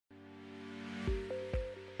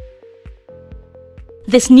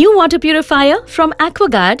This new water purifier from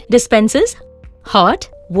aquaguard dispenses hot,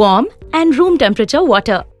 warm and room temperature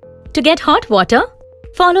water. To get hot water,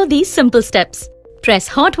 follow these simple steps. Press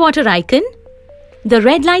hot water icon. The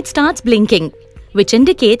red light starts blinking, which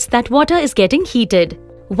indicates that water is getting heated.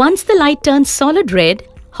 Once the light turns solid red,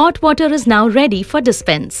 hot water is now ready for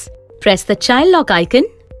dispense. Press the child lock icon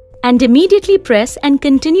and immediately press and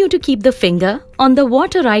continue to keep the finger on the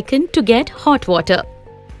water icon to get hot water.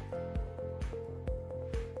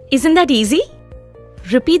 Isn't that easy?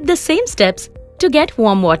 Repeat the same steps to get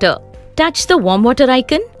warm water. Touch the warm water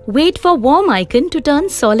icon, wait for warm icon to turn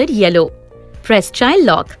solid yellow. Press child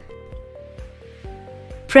lock.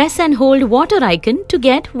 Press and hold water icon to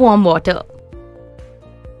get warm water.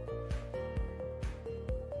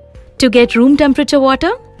 To get room temperature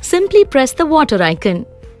water, simply press the water icon.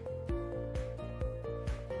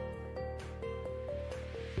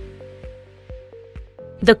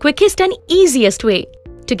 The quickest and easiest way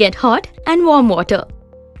to get hot and warm water.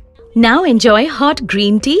 Now enjoy hot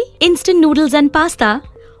green tea, instant noodles and pasta,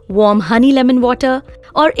 warm honey lemon water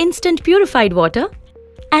or instant purified water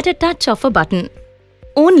at a touch of a button.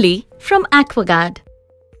 Only from aquaguard.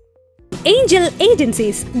 Angel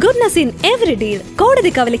Agencies, goodness in every deal.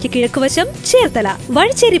 Kodadi Kavaliki Kirakuvasham, Chertala,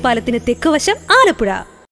 Vadicheri Palatinu Tekkuvasham, Alapura.